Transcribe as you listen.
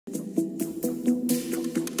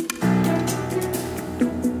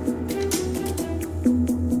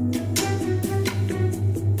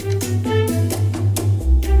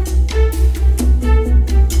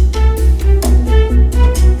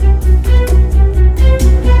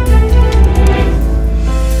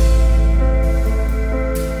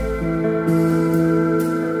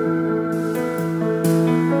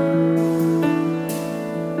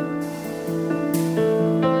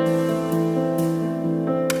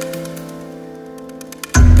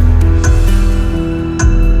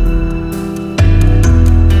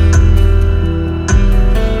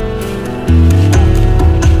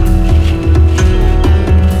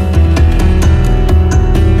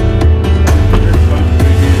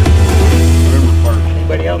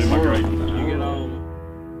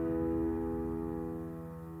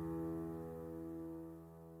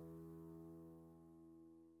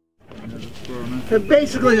So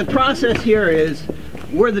basically the process here is,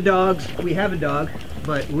 we're the dogs, we have a dog,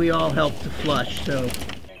 but we all help to flush, so.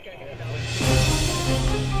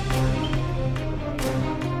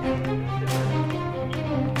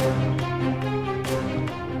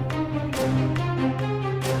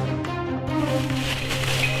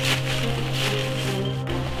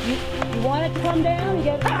 You want it to come down and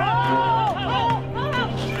get it?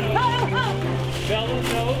 Bella,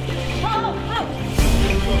 no.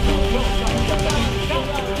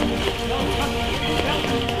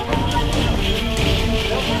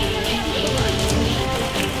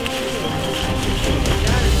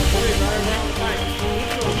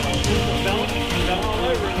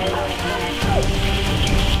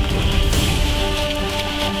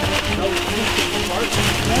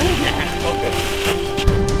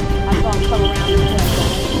 I saw him come around this way.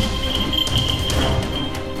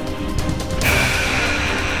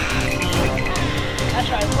 That's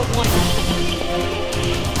right, put one.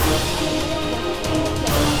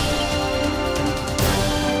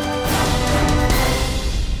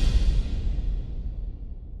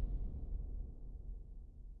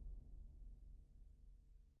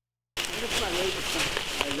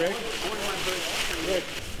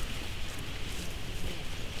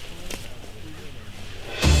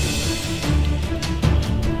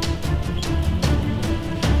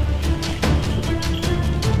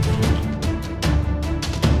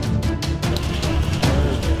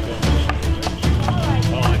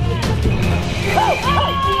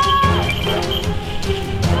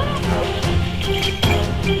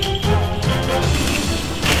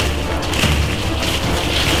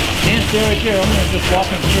 Stay right there. I'm gonna just walk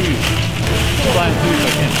him through you. Flying through if I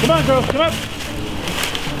can. Come on, girls, come up.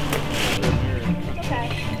 Okay.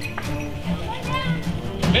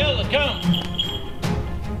 Bella, come.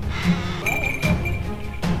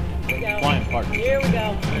 Flying partner. Here we go.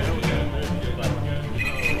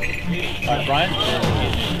 All right, Brian.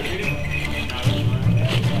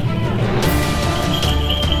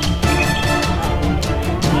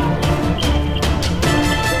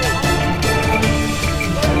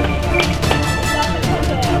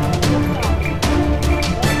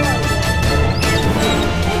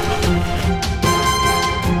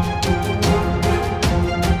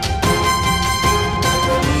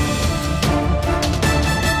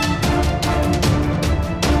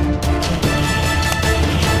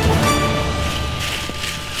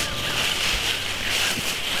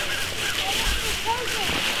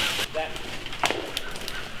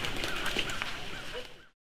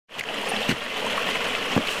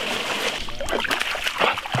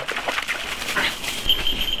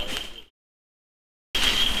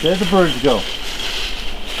 There's the birds go.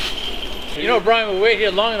 You know, Brian, we wait here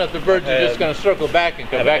long enough, the birds are just going to circle back and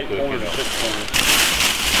come back to it. You know.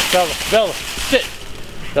 Bella, sit.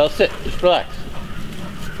 Bella, sit. Just relax.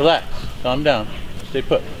 Relax. Calm down. Stay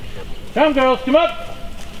put. Come, girls, come up.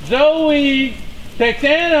 Zoe,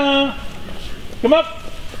 Texana, come up.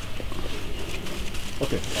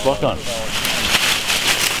 Okay, walk on.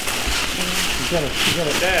 You gotta.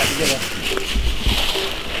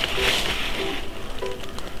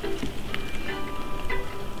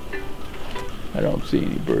 I don't see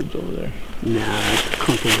any birds over there. Nah, it's a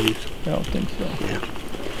clump of leaves. I don't think so. Yeah.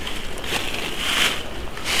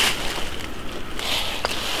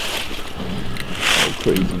 Oh,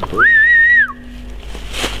 crazy bird.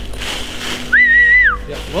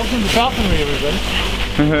 Yeah, welcome to Falconry,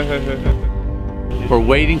 everybody. We're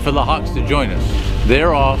waiting for the hawks to join us.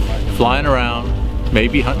 They're off, flying around,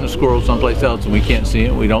 maybe hunting a squirrel someplace else, and we can't see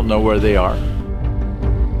it. We don't know where they are.